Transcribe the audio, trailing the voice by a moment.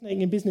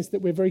In business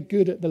that we're very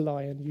good at the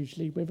lion,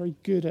 usually. We're very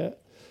good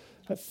at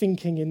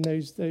thinking in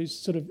those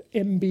sort of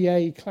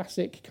MBA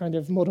classic kind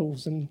of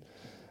models and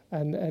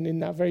in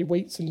that very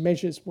weights and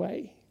measures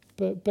way.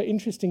 But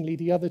interestingly,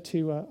 the other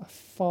two are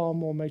far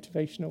more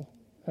motivational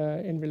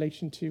in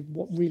relation to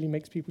what really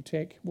makes people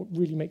tick, what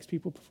really makes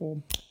people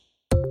perform.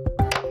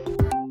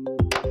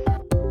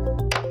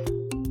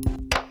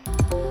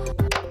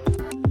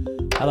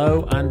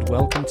 Hello and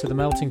welcome to The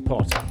Melting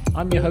Pot.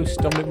 I'm your host,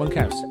 Dominic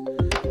Monkhouse.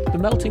 The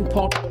Melting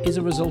Pot is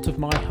a result of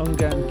my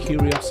hunger and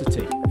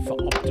curiosity for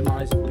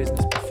optimising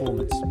business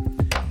performance,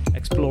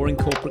 exploring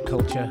corporate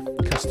culture,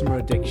 customer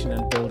addiction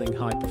and building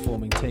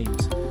high-performing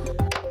teams.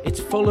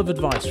 It's full of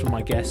advice from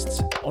my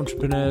guests,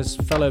 entrepreneurs,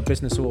 fellow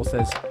business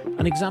authors,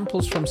 and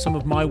examples from some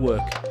of my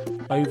work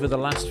over the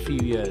last few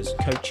years,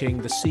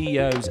 coaching the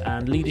CEOs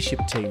and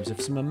leadership teams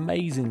of some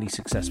amazingly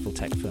successful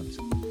tech firms.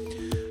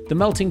 The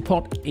Melting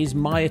Pot is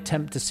my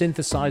attempt to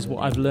synthesise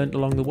what I've learned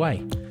along the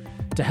way,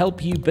 to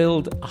help you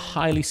build a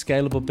highly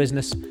scalable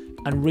business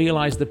and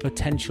realise the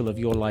potential of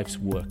your life's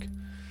work.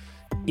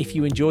 If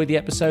you enjoyed the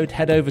episode,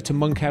 head over to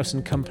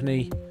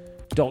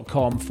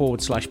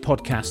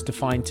monkhouseandcompany.com/podcast to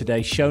find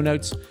today's show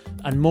notes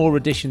and more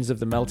editions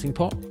of The Melting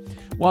Pot.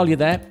 While you're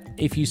there,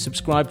 if you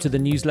subscribe to the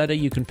newsletter,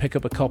 you can pick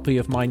up a copy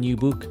of my new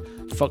book,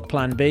 Fuck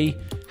Plan B,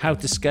 How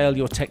to Scale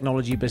Your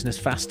Technology Business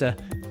Faster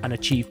and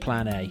Achieve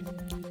Plan A.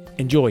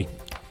 Enjoy.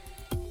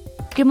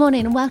 Good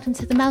morning and welcome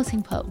to The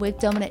Melting Pot with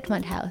Dominic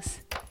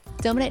Monkhouse.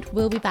 Dominic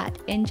will be back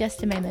in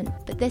just a moment,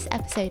 but this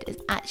episode is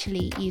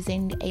actually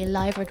using a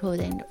live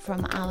recording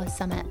from our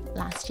summit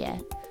last year.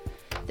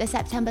 The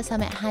September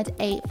summit had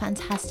 8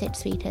 fantastic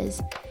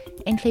speakers,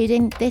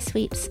 including this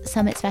week's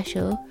summit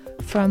special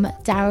from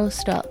Daryll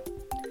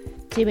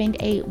doing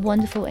a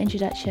wonderful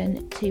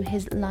introduction to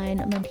his lion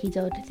monkey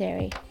dog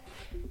theory.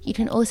 You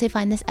can also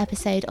find this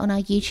episode on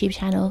our YouTube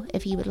channel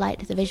if you would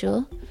like the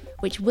visual,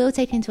 which will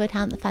take into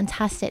account the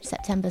fantastic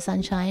September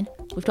sunshine.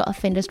 We've got our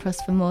fingers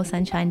crossed for more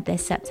sunshine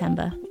this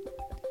September.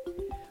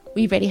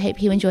 We really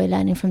hope you enjoy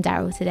learning from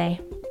Daryll today.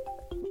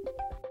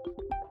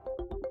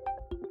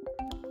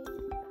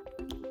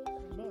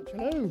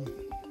 Hello.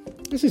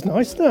 This is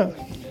nice, isn't it?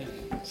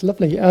 It's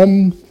lovely.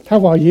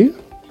 How are you?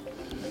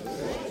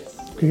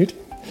 Good.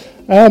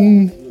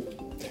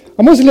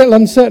 I'm always a little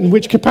uncertain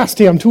which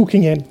capacity I'm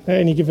talking in at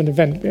any given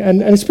event,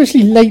 and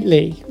especially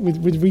lately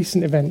with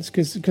recent events,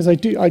 because I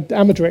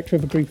am a director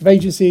of a group of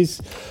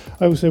agencies.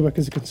 I also work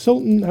as a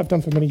consultant, have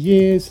done for many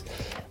years,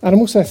 and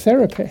I'm also a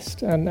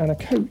therapist and a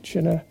coach.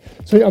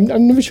 So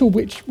I'm never sure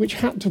which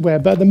hat to wear,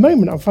 but at the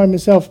moment I find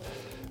myself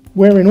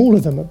wearing all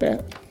of them a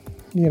bit.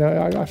 You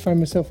know, I find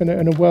myself in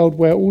a world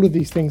where all of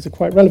these things are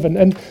quite relevant.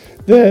 And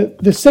the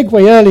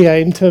segue earlier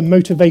into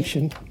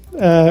motivation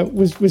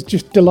was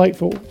just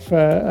delightful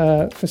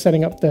for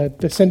setting up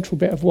the central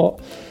bit of what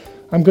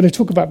I'm going to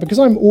talk about, because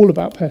I'm all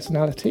about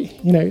personality.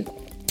 You know,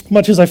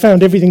 much as I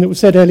found everything that was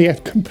said earlier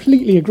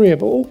completely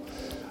agreeable,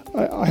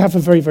 I have a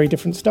very, very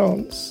different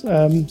stance.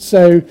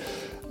 So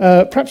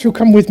perhaps you'll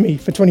come with me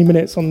for 20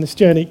 minutes on this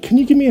journey. Can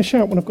you give me a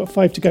shout when I've got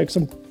 5 to go, because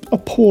I'm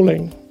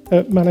appalling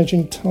at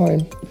managing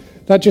time.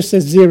 That just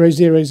says 0,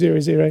 0, 0,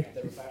 0.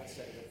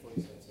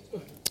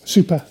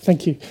 Super,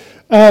 thank you.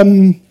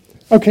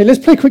 Okay, let's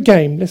play a quick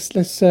game. Let's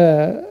do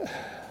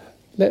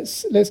a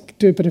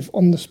bit of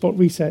on-the-spot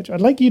research.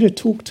 I'd like you to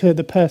talk to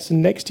the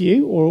person next to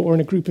you, or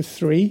in a group of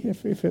 3,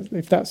 if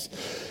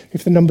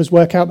the numbers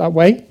work out that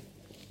way.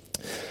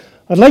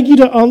 I'd like you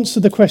to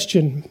answer the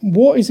question: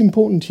 what is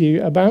important to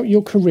you about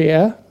your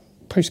career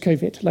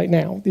post-COVID, like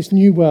now, this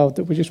new world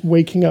that we're just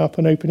waking up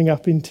and opening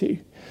up into?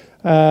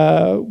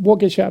 What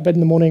gets you out of bed in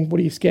the morning?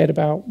 What are you scared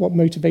about? What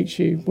motivates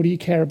you? What do you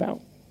care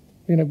about?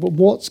 You know,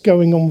 what's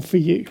going on for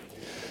you?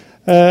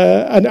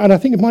 And I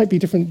think it might be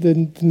different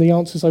than the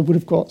answers I would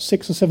have got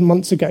 6 or 7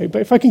 months ago.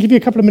 But if I can give you a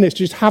couple of minutes to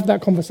just have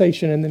that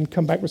conversation and then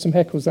come back with some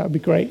heckles, that would be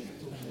great.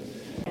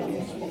 Do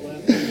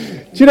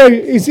you know,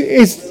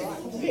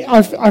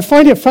 I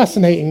find it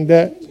fascinating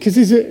that, because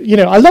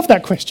I love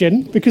that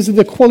question because of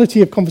the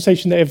quality of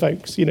conversation that it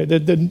evokes. You know,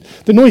 the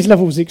noise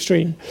level is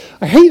extreme.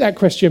 I hate that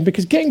question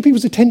because getting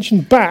people's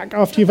attention back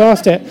after you've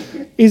asked it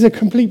is a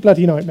complete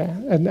bloody nightmare.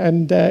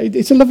 And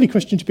it's a lovely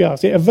question to be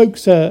asked. It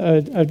evokes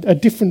a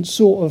different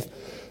sort of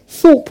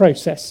thought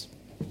process.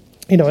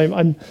 You know,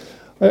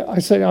 I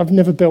say I've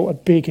never built a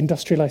big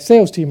industrialized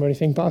sales team or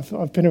anything, but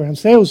I've been around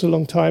sales a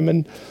long time,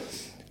 and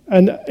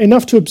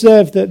enough to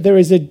observe that there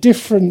is a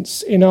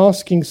difference in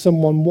asking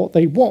someone what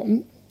they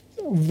want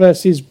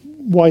versus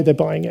why they're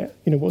buying it,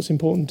 you know, what's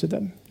important to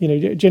them. You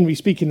know, generally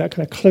speaking, that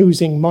kind of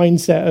closing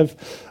mindset of,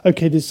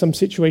 okay, there's some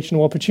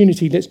situational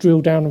opportunity, let's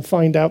drill down and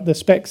find out the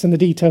specs and the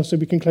details so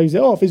we can close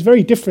it off, is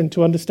very different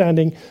to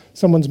understanding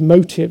someone's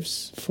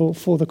motives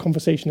for the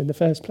conversation in the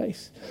first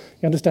place.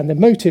 You understand their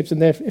motives and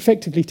they're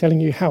effectively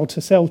telling you how to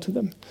sell to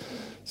them.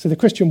 So the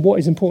question, what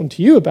is important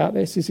to you about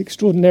this, is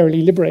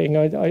extraordinarily liberating.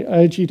 I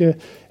urge you to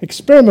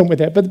experiment with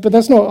it. But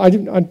that's not, I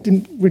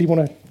didn't really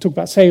want to talk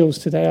about sales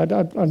today.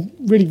 I'd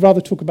really rather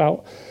talk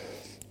about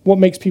what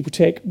makes people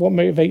tick, what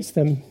motivates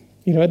them,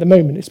 you know, at the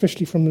moment,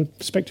 especially from the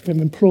perspective of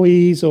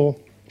employees or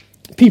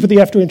people that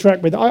you have to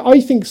interact with. I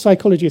think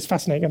psychology is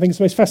fascinating. I think it's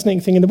the most fascinating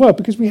thing in the world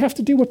because we have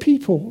to deal with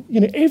people.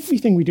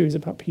 Everything we do is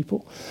about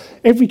people.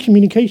 Every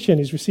communication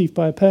is received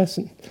by a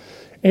person.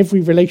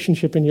 Every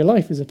relationship in your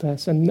life is a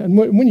person. And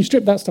when you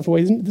strip that stuff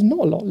away, there's not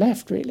a lot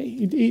left,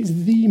 really. It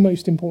is the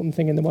most important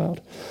thing in the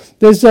world.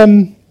 There's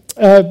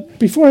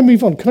before I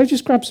move on, can I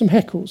just grab some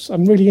heckles?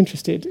 I'm really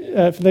interested,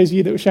 for those of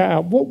you that will shout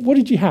out, what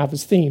did you have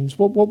as themes?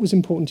 What was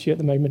important to you at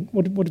the moment?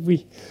 What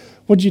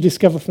did you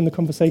discover from the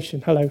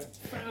conversation? Hello.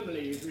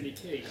 Family is really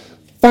key.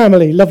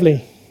 Family,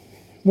 lovely.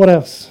 What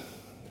else?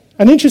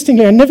 And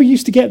interestingly, I never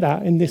used to get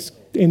that in this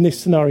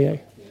scenario.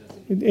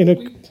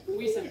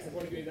 We sense of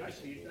what we're doing,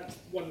 actually, that's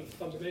one of the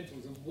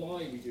fundamentals of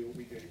why we do what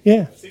we do.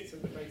 Yeah. It sits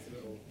at the base of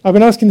it all. I've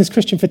been asking this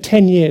question for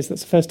 10 years.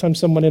 That's the first time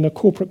someone in a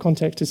corporate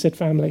context has said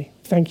family.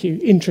 Thank you.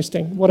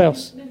 Interesting. What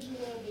else? Mental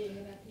well-being of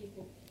our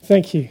people.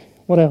 Thank you.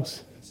 What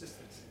else?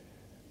 Consistency.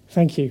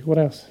 Thank you. What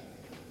else?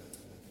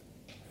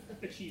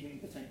 Achieving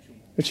potential.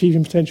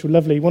 Achieving potential.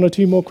 Lovely. One or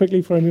two more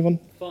quickly before I move on.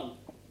 Fun.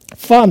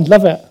 Fun.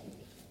 Love it.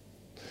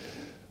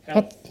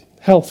 Health.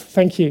 Health.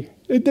 Thank you.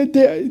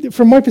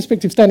 From my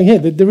perspective, standing here,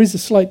 there is a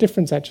slight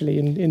difference actually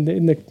in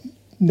the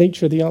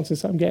nature of the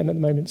answers that I'm getting at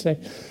the moment. So,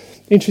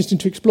 interesting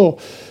to explore.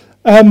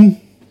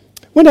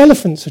 When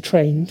elephants are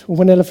trained, or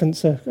when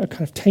elephants are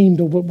kind of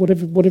tamed, or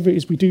whatever it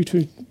is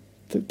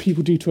that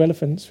people do to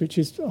elephants, which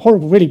is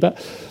horrible, really. But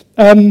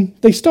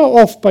they start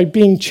off by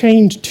being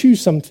chained to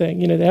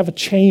something. They have a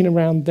chain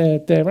around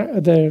their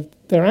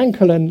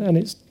ankle, and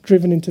it's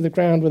driven into the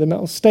ground with a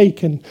metal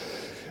stake. And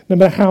no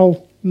matter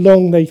how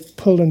long they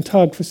pull and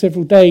tug for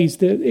several days,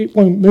 it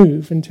won't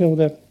move until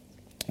the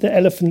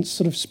elephant's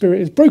sort of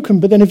spirit is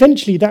broken. But then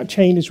eventually that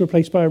chain is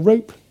replaced by a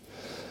rope.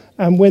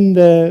 And when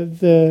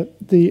the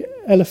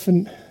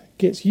elephant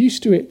gets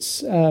used to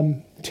its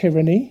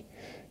tyranny,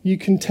 you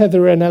can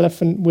tether an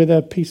elephant with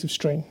a piece of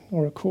string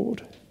or a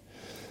cord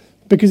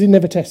because it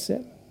never tests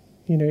it.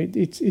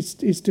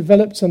 It's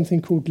developed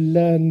something called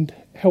learned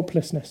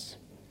helplessness.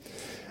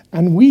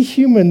 And we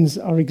humans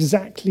are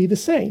exactly the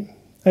same.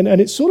 And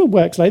it sort of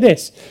works like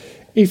this.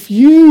 If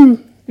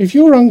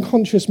your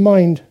unconscious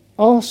mind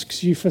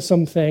asks you for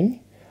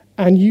something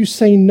and you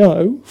say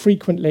no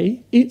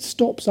frequently, it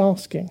stops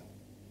asking.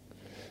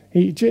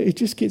 It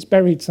just gets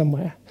buried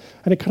somewhere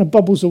and it kind of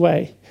bubbles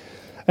away.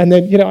 And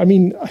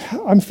then,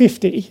 I'm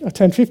 50. I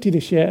turned 50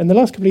 this year. And the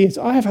last couple of years,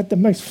 I have had the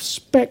most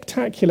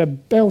spectacular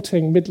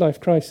belting midlife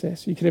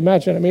crisis you can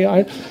imagine.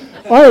 I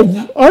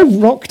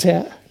rocked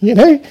it,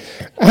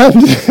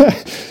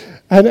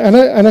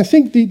 And I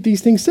think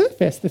these things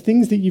surface, the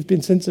things that you've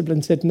been sensible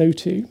and said no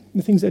to,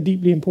 the things that are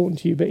deeply important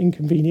to you but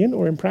inconvenient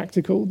or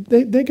impractical,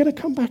 they're going to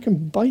come back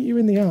and bite you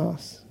in the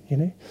arse,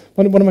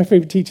 One of my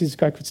favourite teachers is a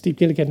guy called Steve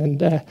Gilligan,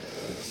 and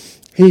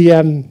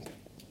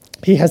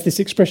he has this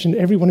expression,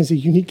 everyone is a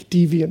unique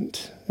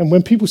deviant. And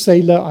when people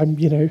say, look,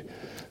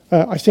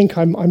 I think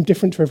I'm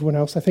different to everyone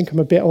else, I think I'm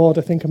a bit odd,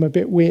 I think I'm a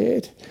bit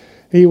weird,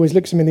 he always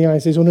looks him in the eye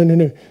and says, oh,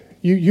 no.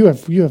 You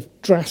have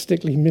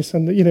drastically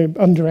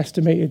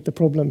underestimated the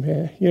problem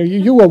here.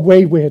 You are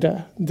way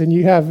weirder than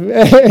you have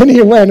any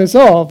awareness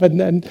of,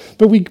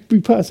 but we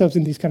put ourselves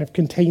in these kind of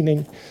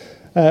containing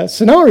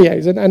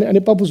scenarios, and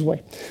it bubbles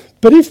away.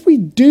 But if we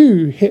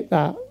do hit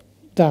that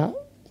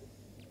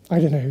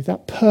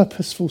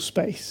purposeful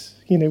space,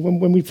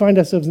 when we find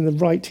ourselves in the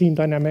right team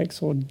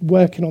dynamics, or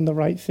working on the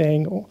right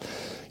thing, or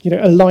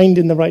aligned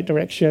in the right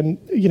direction,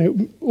 you're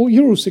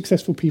all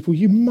successful people.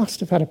 You must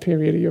have had a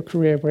period of your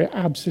career where it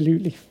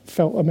absolutely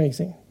felt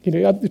amazing,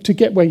 to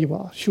get where you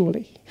are,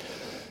 surely.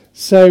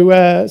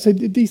 So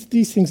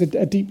these things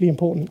are deeply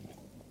important.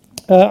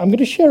 I'm going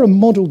to share a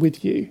model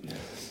with you.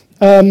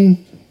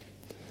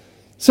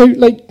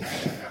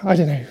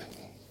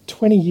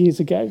 20 years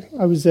ago,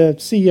 I was a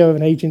CEO of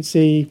an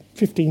agency,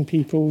 15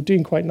 people,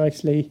 doing quite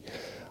nicely.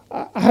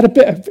 I had a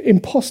bit of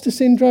imposter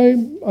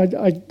syndrome.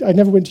 I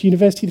never went to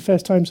university the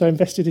first time, so I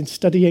invested in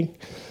studying.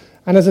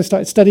 And as I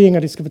started studying, I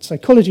discovered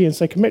psychology and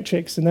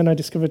psychometrics, and then I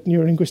discovered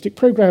neurolinguistic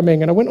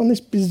programming. And I went on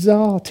this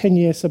bizarre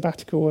 10-year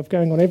sabbatical of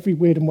going on every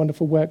weird and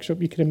wonderful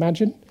workshop you could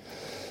imagine.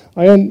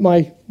 I earned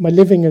my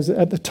living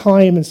at the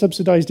time and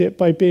subsidized it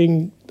by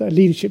being a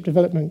leadership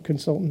development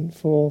consultant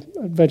for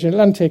Virgin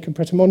Atlantic and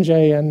Pret a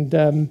Manger and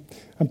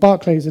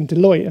Barclays and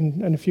Deloitte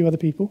and a few other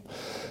people.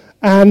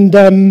 And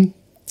during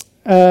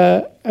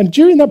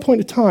that point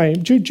of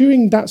time,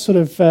 during that sort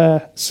of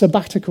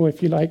sabbatical,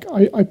 if you like,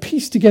 I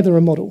pieced together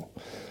a model,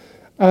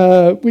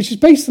 which is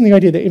based on the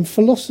idea that in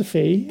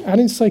philosophy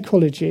and in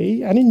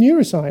psychology and in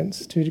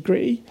neuroscience, to a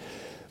degree,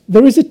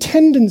 there is a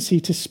tendency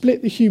to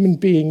split the human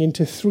being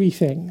into three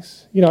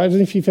things. I don't know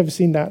if you've ever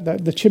seen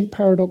that the chimp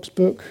paradox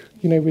book,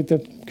 with the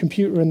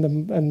computer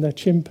and the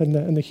chimp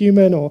and the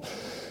human, or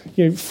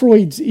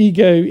Freud's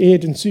ego,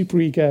 id, and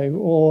superego,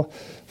 or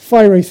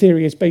Firo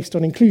theory is based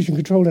on inclusion,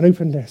 control, and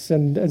openness,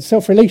 and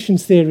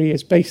self-relations theory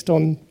is based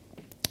on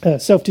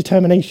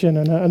self-determination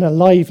and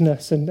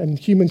aliveness and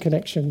human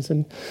connections.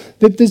 And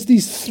there's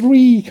these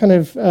three kind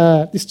of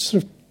this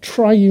sort of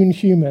triune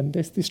human,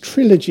 this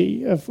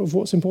trilogy of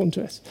what's important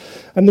to us.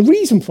 And the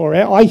reason for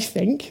it, I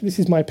think, this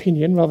is my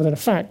opinion rather than a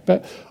fact,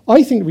 but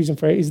I think the reason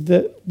for it is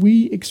that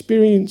we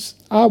experience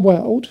our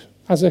world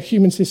as a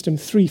human system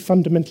 3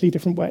 fundamentally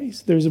different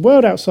ways. There is a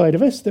world outside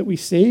of us that we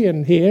see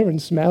and hear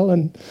and smell,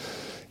 and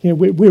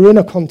we're in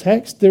a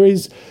context. There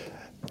is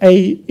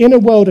a inner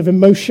world of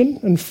emotion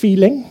and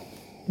feeling,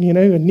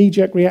 and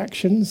knee-jerk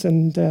reactions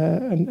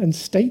and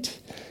state.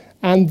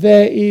 And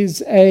there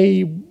is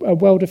a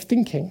world of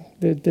thinking.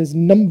 There's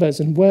numbers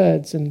and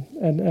words and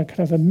a kind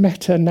of a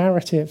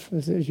meta-narrative,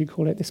 as you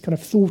call it, this kind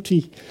of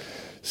thoughty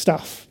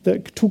stuff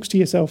that talks to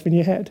yourself in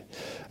your head.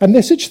 And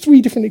there's such 3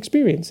 different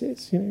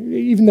experiences,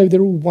 even though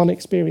they're all one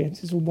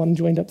experience, it's all one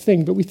joined up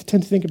thing, but we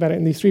tend to think about it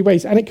in these 3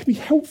 ways, and it can be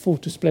helpful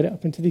to split it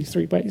up into these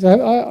 3 ways.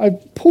 I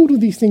pulled all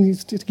these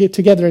things to get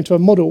together into a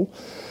model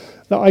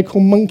that I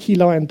call monkey,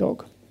 lion,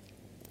 dog.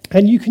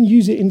 And you can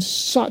use it in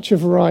such a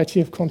variety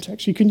of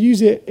contexts. You can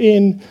use it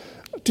in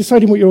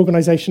deciding what your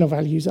organizational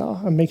values are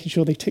and making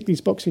sure they tick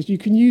these boxes. You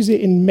can use it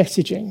in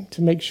messaging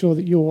to make sure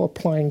that you're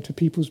applying to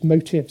people's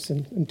motives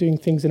and doing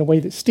things in a way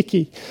that's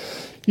sticky.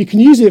 You can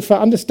use it for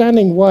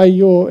understanding why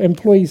your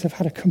employees have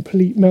had a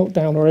complete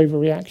meltdown or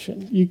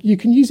overreaction. You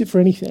can use it for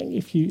anything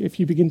if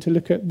you begin to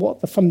look at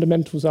what the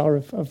fundamentals are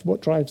of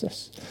what drives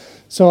us.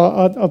 So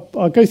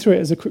I'll go through it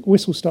as a quick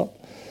whistle stop.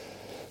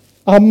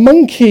 Our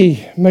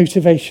monkey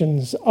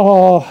motivations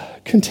are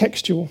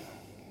contextual,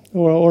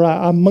 or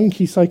our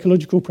monkey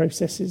psychological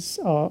processes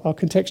are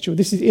contextual.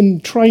 This is in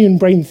triune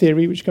brain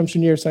theory, which comes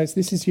from neuroscience.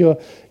 This is your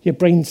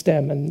brain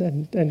stem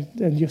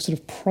and your sort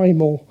of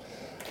primal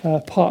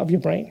part of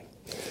your brain.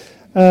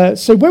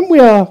 So when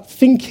we are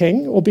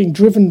thinking or being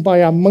driven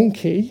by our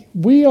monkey,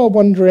 we are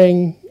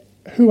wondering,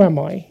 who am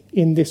I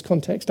in this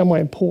context? Am I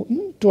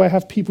important? Do I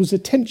have people's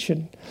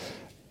attention?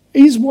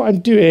 Is what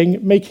I'm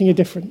doing making a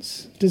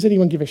difference? Does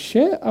anyone give a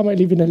shit? Am I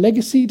leaving a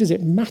legacy? Does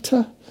it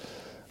matter?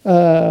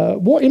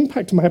 What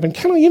impact am I having?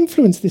 Can I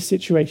influence this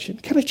situation?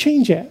 Can I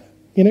change it?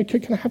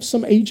 Can I have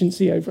some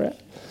agency over it?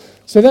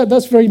 So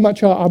that's very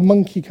much our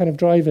monkey kind of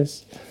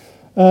drivers.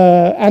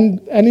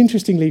 And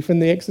interestingly, from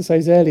the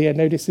exercise earlier,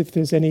 notice if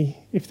there was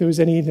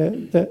any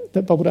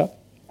that bubbled up.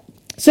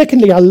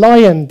 Secondly, our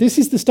lion. This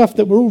is the stuff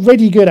that we're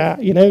already good at.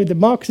 The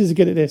marketers are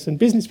good at this, and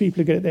business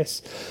people are good at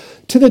this.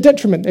 To their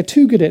detriment, they're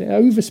too good at it,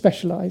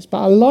 over-specialized. But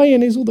our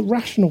lion is all the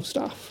rational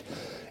stuff.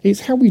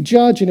 It's how we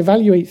judge and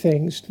evaluate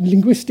things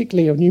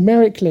linguistically or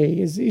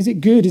numerically. Is it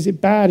good? Is it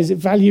bad? Is it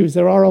value? Is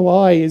there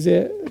ROI?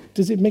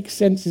 Does it make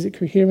sense? Is it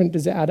coherent?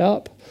 Does it add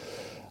up?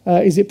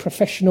 Is it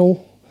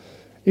professional?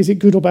 Is it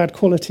good or bad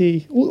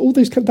quality? All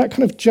those that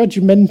kind of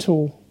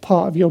judgmental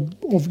part of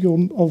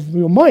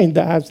your mind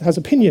that has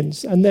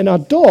opinions. And then our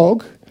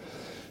dog,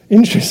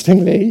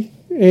 interestingly,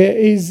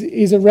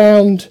 is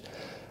around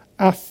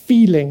our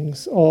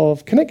feelings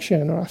of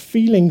connection, or our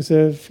feelings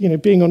of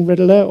being on red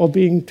alert or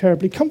being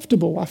terribly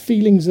comfortable, our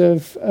feelings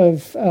of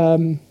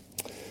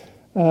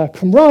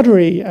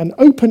camaraderie and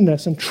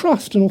openness and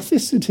trust and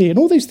authenticity and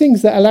all those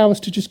things that allow us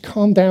to just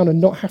calm down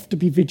and not have to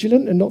be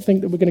vigilant and not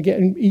think that we're going to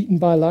get eaten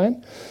by a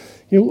lion.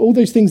 All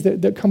those things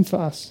that comfort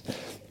us.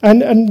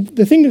 And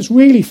the thing that's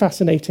really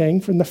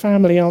fascinating from the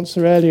family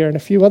answer earlier and a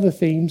few other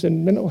themes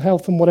and mental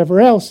health and whatever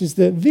else is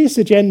that this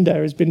agenda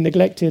has been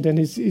neglected and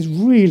is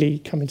really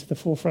coming to the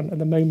forefront at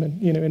the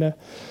moment, in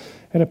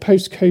a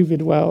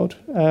post-COVID world.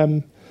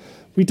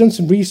 We've done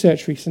some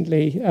research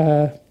recently,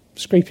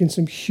 scraping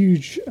some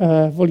huge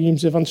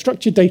volumes of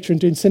unstructured data and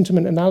doing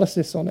sentiment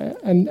analysis on it.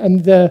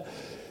 And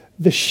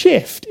the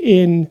shift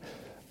in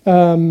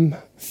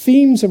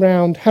themes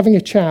around having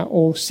a chat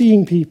or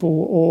seeing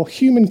people or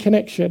human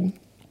connection,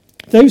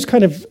 those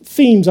kind of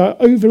themes are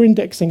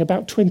over-indexing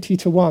about 20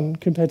 to 1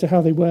 compared to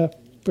how they were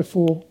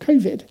before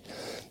COVID.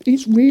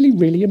 It's really,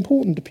 really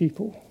important to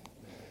people.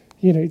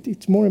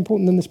 It's more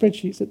important than the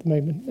spreadsheets at the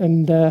moment.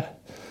 And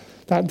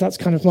that's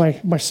kind of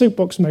my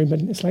soapbox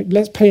moment. It's like,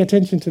 let's pay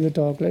attention to the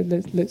dog.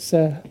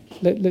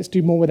 Let's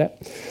do more with it.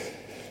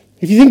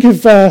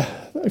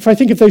 If I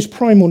think of those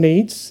primal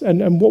needs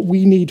and what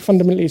we need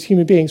fundamentally as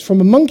human beings, from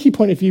a monkey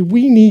point of view,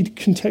 we need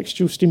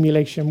contextual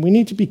stimulation. We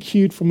need to be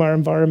cued from our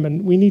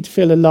environment. We need to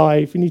feel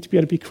alive. We need to be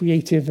able to be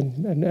creative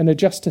and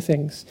adjust to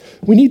things.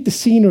 We need the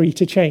scenery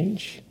to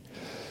change.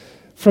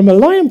 From a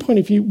lion point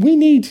of view, we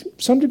need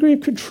some degree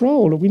of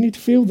control, or we need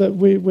to feel that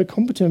we're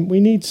competent. We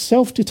need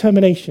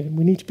self-determination.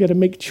 We need to be able to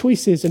make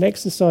choices and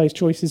exercise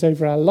choices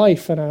over our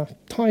life and our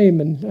time,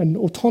 and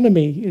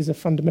autonomy is a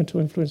fundamental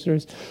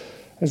influencer.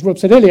 As Rob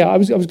said earlier, I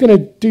was going to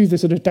do the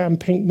sort of damn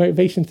pink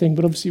motivation thing,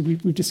 but obviously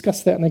we've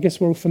discussed that, and I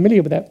guess we're all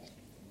familiar with that.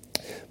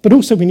 But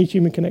also we need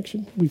human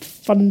connection. We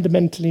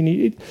fundamentally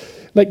need it.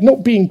 Like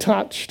not being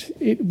touched,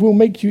 it will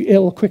make you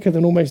ill quicker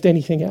than almost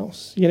anything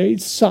else.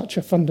 It's such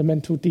a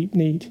fundamental, deep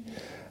need.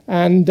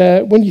 And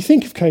when you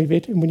think of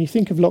COVID and when you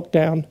think of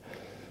lockdown,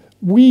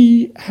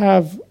 we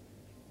have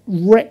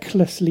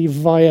recklessly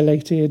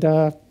violated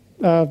our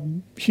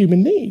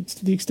human needs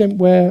to the extent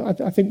where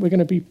I think we're going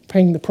to be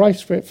paying the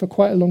price for it for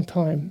quite a long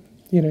time,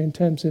 in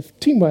terms of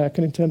teamwork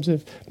and in terms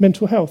of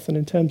mental health and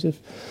in terms of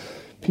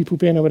people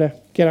being able to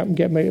get up and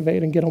get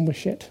motivated and get on with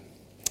shit.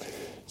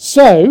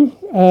 So,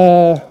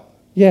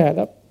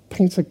 that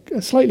paints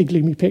a slightly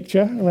gloomy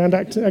picture around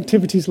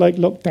activities like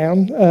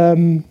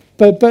lockdown,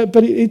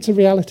 but it's a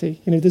reality.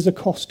 There's a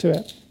cost to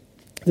it.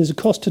 There's a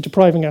cost to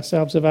depriving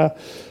ourselves of our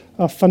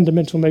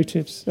fundamental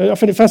motives. I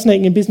find it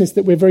fascinating in business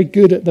that we're very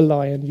good at the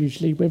lion,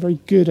 usually. We're very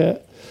good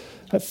at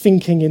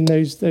thinking in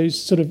those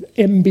sort of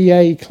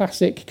MBA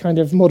classic kind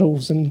of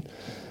models and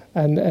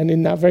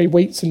in that very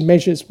weights and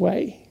measures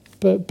way.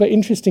 But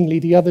interestingly,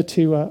 the other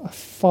two are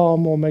far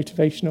more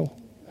motivational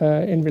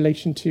in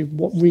relation to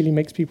what really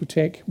makes people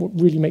tick, what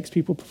really makes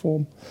people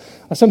perform.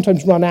 I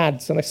sometimes run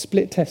ads and I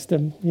split test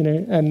them,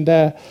 and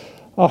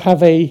I'll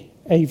have a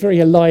very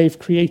alive,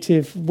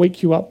 creative,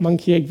 wake you up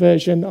monkey egg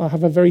version. I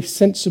have a very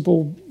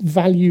sensible,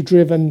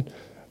 value-driven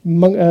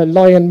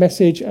lion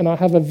message, and I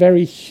have a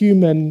very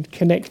human,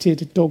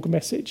 connected dog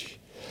message.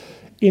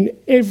 In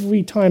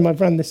every time I've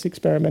run this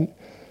experiment,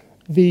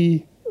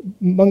 the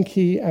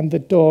monkey and the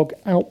dog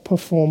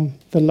outperform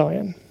the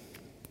lion.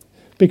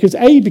 Because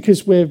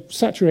we're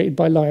saturated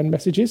by lion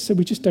messages, so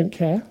we just don't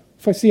care.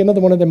 If I see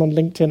another one of them on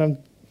LinkedIn,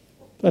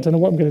 I don't know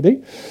what I'm going to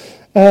do.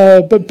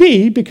 But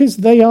B, because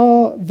they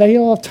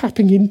are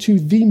tapping into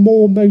the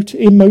more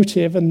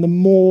emotive and the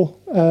more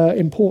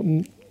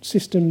important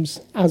systems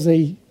as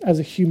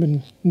a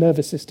human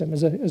nervous system,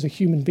 as a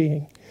human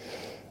being.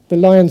 The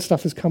lion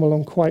stuff has come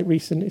along quite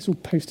recent. It's all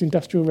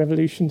post-industrial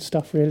revolution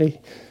stuff, really.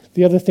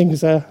 The other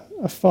things are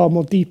far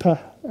more deeper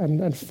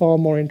and far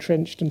more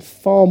entrenched and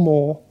far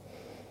more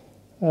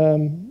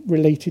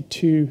related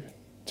to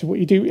what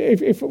you do.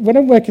 If when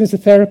I'm working as a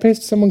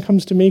therapist, someone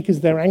comes to me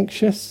because they're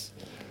anxious,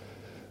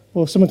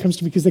 or someone comes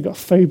to me because they've got a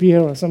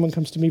phobia, or someone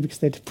comes to me because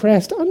they're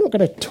depressed, I'm not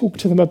going to talk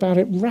to them about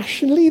it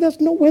rationally.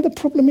 That's not where the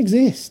problem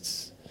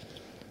exists.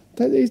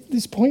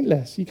 It's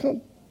pointless. You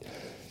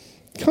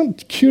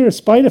can't cure a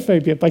spider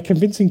phobia by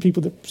convincing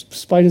people that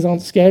spiders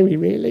aren't scary,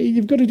 really.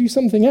 You've got to do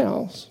something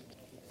else.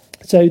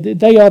 So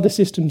they are the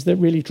systems that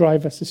really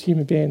drive us as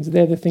human beings.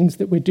 They're the things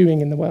that we're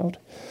doing in the world.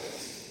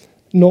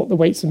 Not the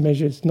weights and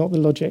measures, not the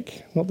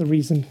logic, not the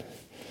reason.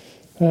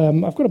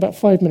 I've got about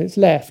 5 minutes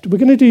left.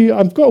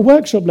 I've got a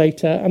workshop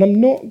later, and I'm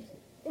not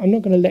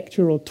going to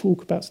lecture or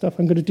talk about stuff.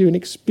 I'm going to do an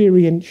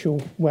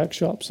experiential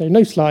workshop. So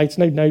no slides,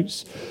 no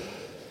notes,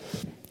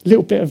 a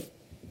little bit of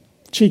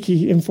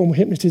cheeky informal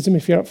hypnotism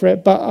if you're up for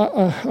it. But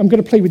I'm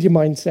going to play with your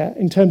mindset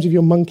in terms of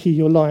your monkey,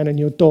 your lion, and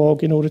your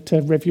dog in order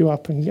to rev you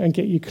up and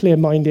get you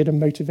clear-minded and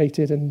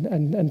motivated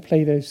and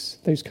play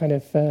those kind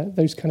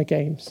of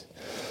games.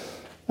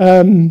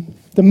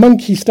 The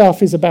monkey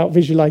stuff is about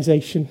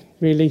visualization,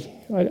 really.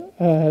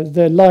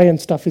 The lion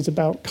stuff is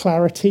about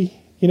clarity.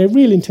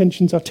 Real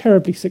intentions are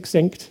terribly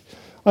succinct.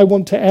 I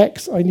want to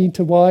X, I need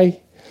to Y.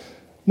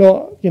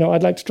 Not,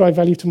 I'd like to drive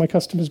value to my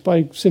customers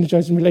by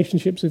synergizing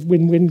relationships with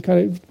win-win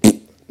kind of,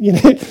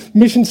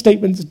 mission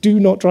statements do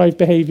not drive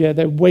behavior.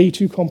 They're way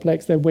too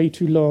complex. They're way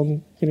too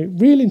long.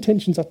 Real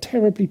intentions are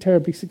terribly,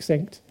 terribly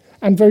succinct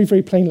and very,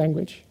 very plain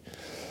language.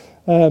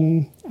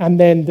 And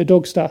then the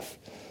dog stuff.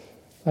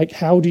 Like,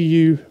 how do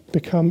you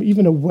become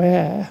even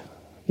aware?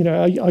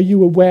 Are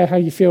you aware how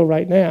you feel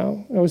right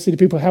now? I always say to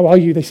people, how are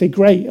you? They say,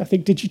 great. I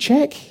think, did you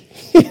check?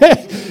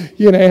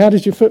 How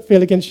does your foot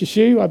feel against your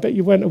shoe? I bet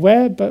you weren't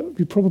aware, but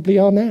you probably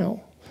are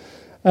now.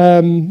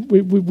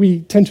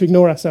 We tend to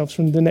ignore ourselves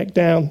from the neck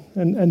down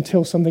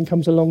until something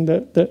comes along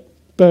that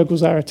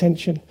burgles our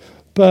attention.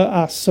 But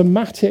our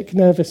somatic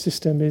nervous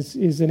system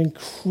is an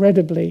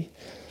incredibly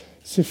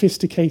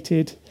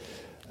sophisticated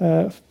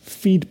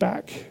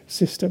feedback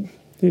system.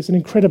 There's an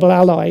incredible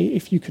ally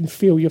if you can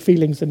feel your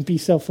feelings and be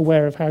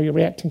self-aware of how you're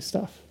reacting to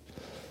stuff.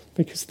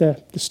 Because the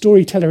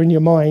storyteller in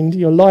your mind,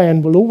 your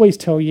lion, will always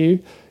tell you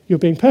you're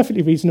being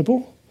perfectly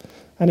reasonable,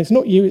 and it's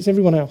not you, it's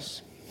everyone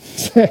else.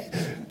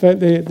 But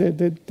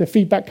the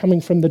feedback coming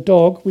from the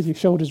dog with your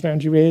shoulders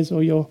around your ears,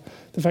 or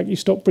the fact you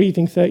stopped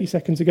breathing 30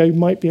 seconds ago,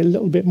 might be a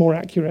little bit more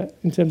accurate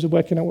in terms of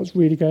working out what's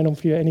really going on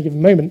for you at any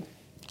given moment.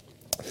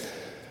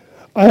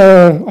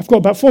 I've got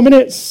about 4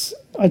 minutes.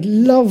 I'd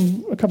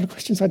love a couple of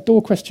questions. I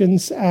adore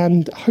questions,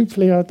 and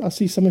hopefully I'll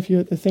see some of you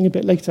at the thing a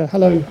bit later.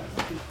 Hello.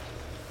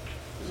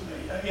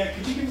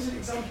 Could you give us an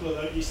example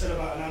of that? You said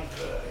about an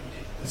advert and you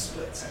did the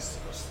split test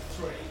across the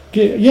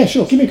three. Yeah,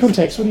 sure. Give me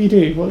context. What do you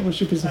do?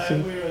 What's your business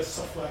do? We're a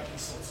software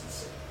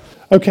consultancy.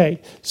 Okay,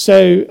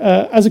 so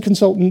as a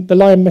consultant, the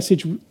lion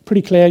message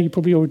pretty clear. You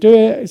probably already do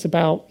it. It's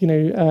about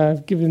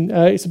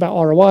it's about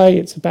ROI.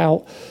 It's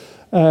about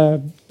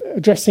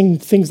addressing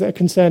things that are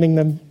concerning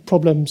them,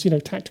 problems,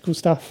 tactical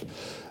stuff.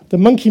 The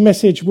monkey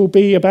message will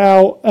be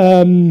about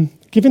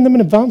giving them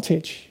an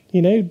advantage,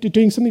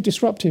 doing something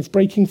disruptive,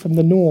 breaking from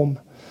the norm.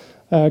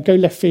 Go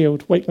left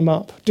field, wake them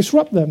up,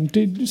 disrupt them,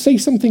 say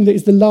something that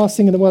is the last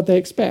thing in the world they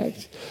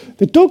expect.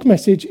 The dog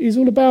message is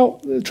all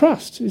about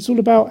trust. It's all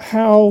about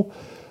how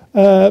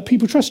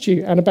people trust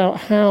you and about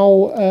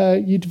how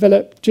you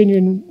develop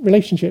genuine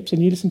relationships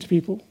and you listen to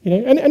people.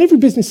 And every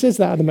business says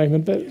that at the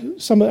moment,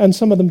 but some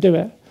of them do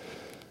it.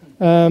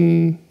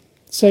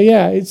 So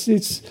yeah,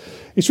 it's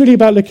it's really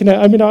about looking at,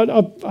 I mean, I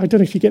don't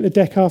know if you get the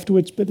deck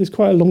afterwards, but there's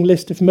quite a long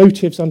list of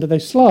motives under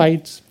those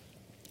slides.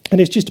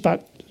 And it's just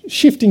about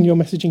shifting your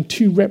messaging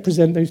to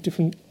represent those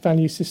different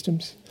value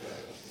systems.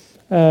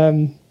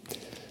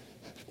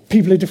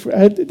 People are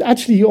different.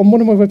 Actually, on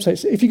one of my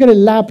websites, if you go to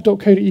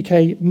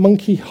lab.co.uk,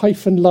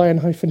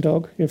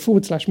 monkey-lion-dog,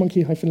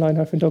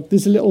 /monkey-lion-dog,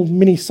 there's a little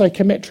mini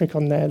psychometric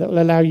on there that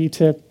will allow you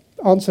to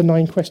answer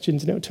 9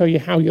 questions, and it will tell you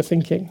how you're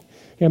thinking,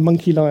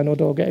 monkey, lion, or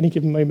dog at any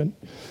given moment.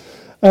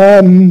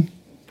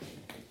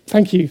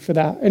 Thank you for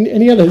that.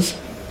 Any others?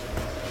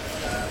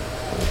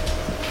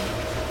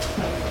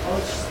 I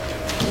was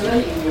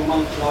relating your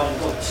monkey, lion,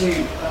 dog to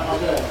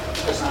other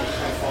personality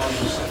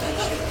profiles or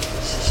psychometric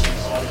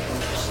assessments I've come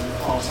across in the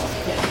past. I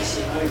forget this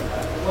in over.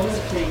 But one of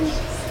the things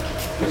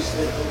was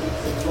that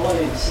the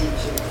lion seemed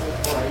to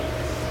incorporate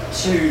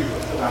 2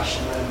 of the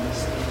rational elements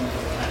that you look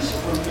at. So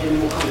one being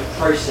more kind of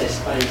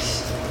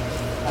process-based,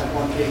 and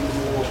one being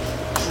more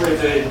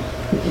driven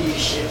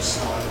leadership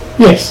style.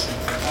 Yes.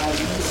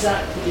 Is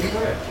that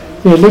deliberate?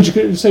 Yeah,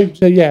 logical. So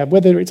yeah,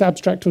 whether it's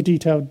abstract or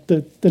detailed,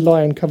 the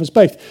lion covers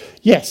both.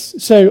 Yes.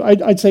 So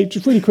I'd say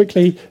just really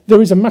quickly,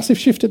 there is a massive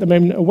shift at the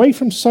moment away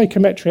from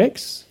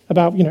psychometrics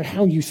about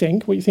how you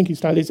think, what your thinking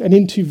style is, and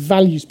into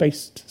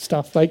values-based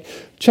stuff. Like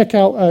check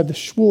out the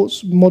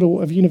Schwartz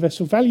model of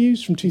universal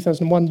values from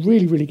 2001.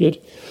 Really, really good.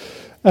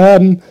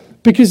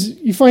 Because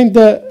you find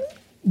that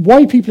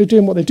why people are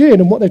doing what they're doing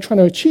and what they're trying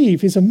to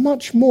achieve is a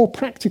much more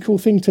practical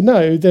thing to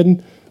know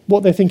than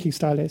what their thinking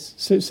style is.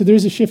 So there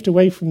is a shift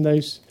away from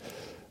those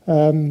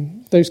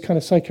kind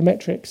of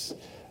psychometrics.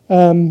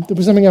 There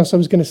was something else I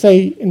was going to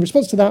say in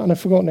response to that, and I've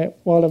forgotten it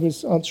while I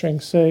was answering,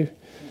 so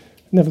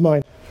never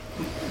mind.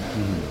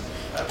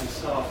 Having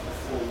staff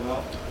perform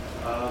well,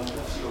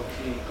 what's your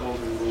key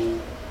golden rule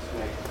to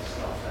make the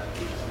staff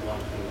happy? Is the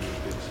one thing you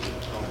do to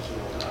manage an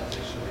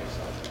organisation next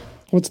time?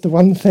 What's the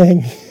one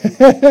thing?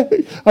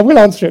 I will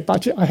answer it,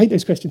 but I hate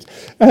those questions.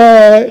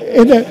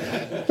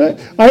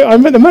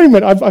 I'm at the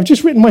moment, I've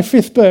just written my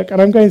 5th book,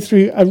 and I'm going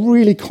through a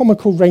really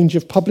comical range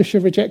of publisher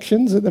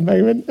rejections at the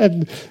moment.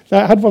 And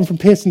I had one from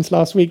Pearson's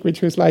last week,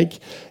 which was like,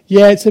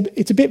 yeah, it's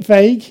a bit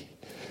vague.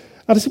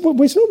 And I said,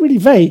 well, it's not really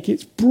vague,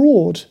 it's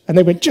broad. And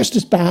they went, just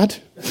as bad.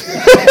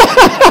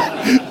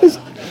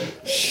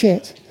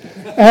 Shit.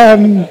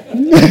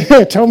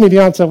 Tell me the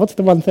answer, what's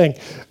the one thing?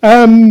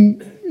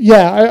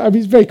 Yeah, I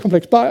mean, it's very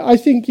complex. But I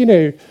think,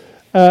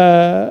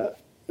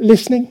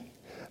 listening.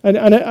 And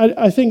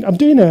I think I'm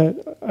doing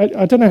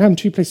I don't know how I'm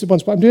 2 places at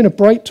once, but I'm doing a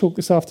Bright talk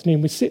this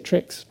afternoon with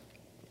Citrix,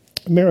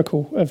 a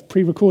miracle of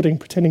pre-recording,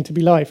 pretending to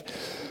be live.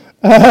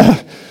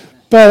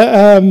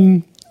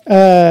 The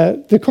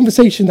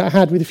conversation that I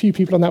had with a few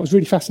people on that was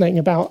really fascinating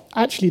about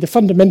actually the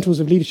fundamentals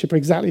of leadership are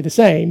exactly the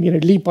same.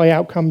 Lead by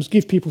outcomes,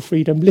 give people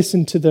freedom,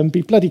 listen to them,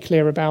 be bloody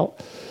clear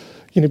about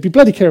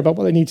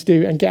what they need to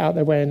do and get out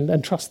their way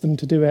and trust them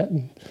to do it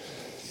and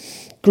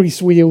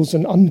grease wheels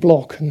and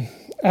unblock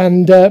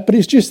but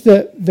it's just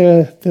that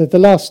the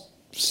last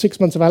 6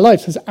 months of our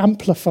lives has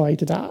amplified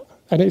that,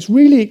 and it's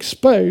really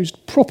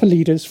exposed proper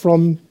leaders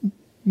from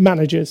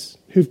managers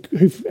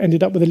who've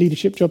ended up with a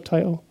leadership job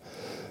title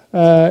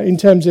in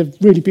terms of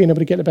really being able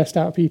to get the best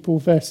out of people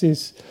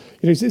versus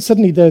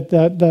suddenly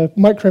the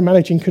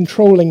micromanaging,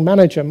 controlling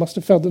manager must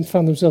have found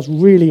themselves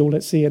really all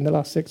at sea in the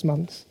last 6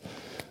 months.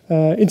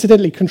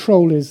 Incidentally,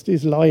 control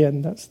is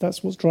lion.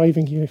 That's what's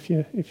driving you if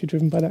you're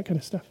driven by that kind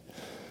of stuff.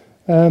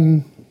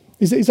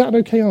 Is that an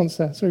okay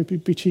answer? Sorry,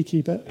 be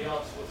cheeky, but The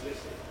answer was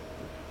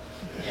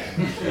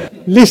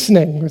listening.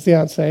 Listening was the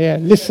answer. Yeah,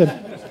 listen.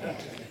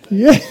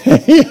 Yeah. And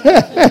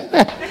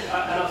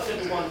I'll say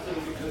the one thing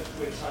because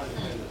we're time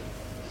dependent.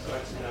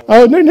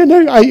 Oh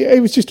no!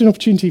 It was just an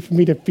opportunity for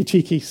me to be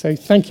cheeky. So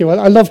thank you.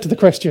 I loved the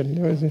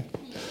question.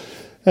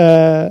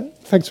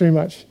 Thanks very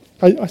much.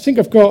 I think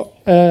I've got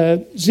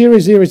 000.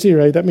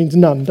 That means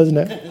none, doesn't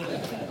it?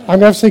 I'm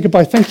going to have to say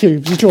goodbye. Thank you.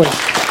 It was a joy.